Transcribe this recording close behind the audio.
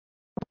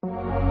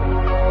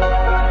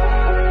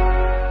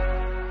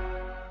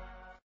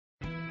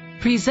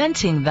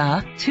Presenting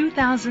the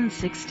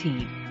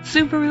 2016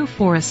 Subaru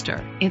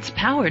Forester. It's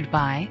powered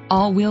by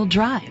all-wheel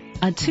drive,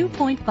 a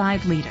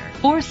 2.5-liter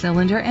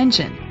four-cylinder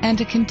engine,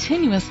 and a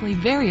continuously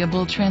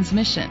variable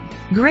transmission.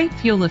 Great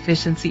fuel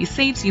efficiency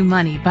saves you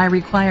money by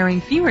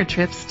requiring fewer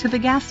trips to the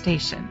gas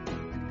station.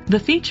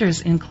 The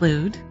features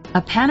include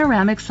a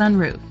panoramic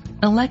sunroof,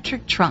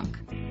 electric trunk,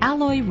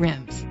 alloy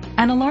rims,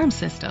 an alarm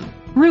system,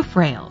 roof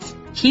rails,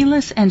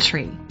 keyless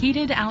entry,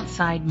 heated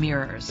outside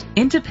mirrors,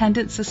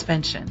 independent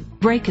suspension,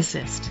 brake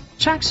assist,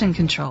 traction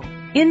control.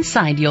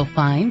 Inside you'll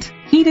find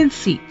heated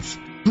seats,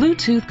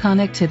 Bluetooth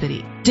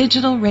connectivity,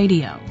 digital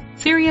radio,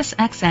 Sirius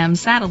XM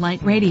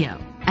satellite radio,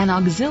 an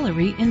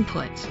auxiliary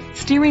input,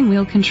 steering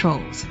wheel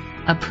controls,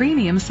 a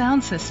premium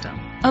sound system,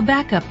 a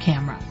backup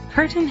camera,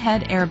 curtain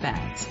head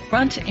airbags,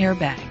 front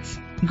airbags.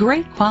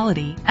 Great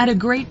quality at a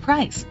great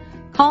price.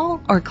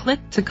 Call or click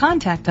to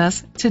contact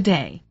us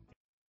today.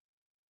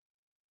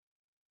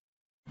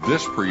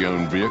 This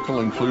pre-owned vehicle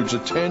includes a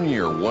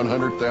 10-year,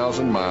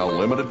 100,000-mile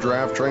limited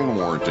drivetrain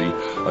warranty,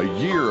 a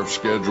year of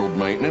scheduled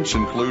maintenance,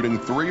 including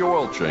 3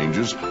 oil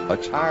changes, a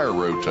tire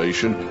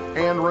rotation,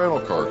 and rental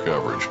car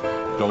coverage.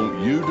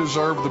 Don't you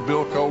deserve the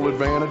Bill Cole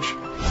advantage?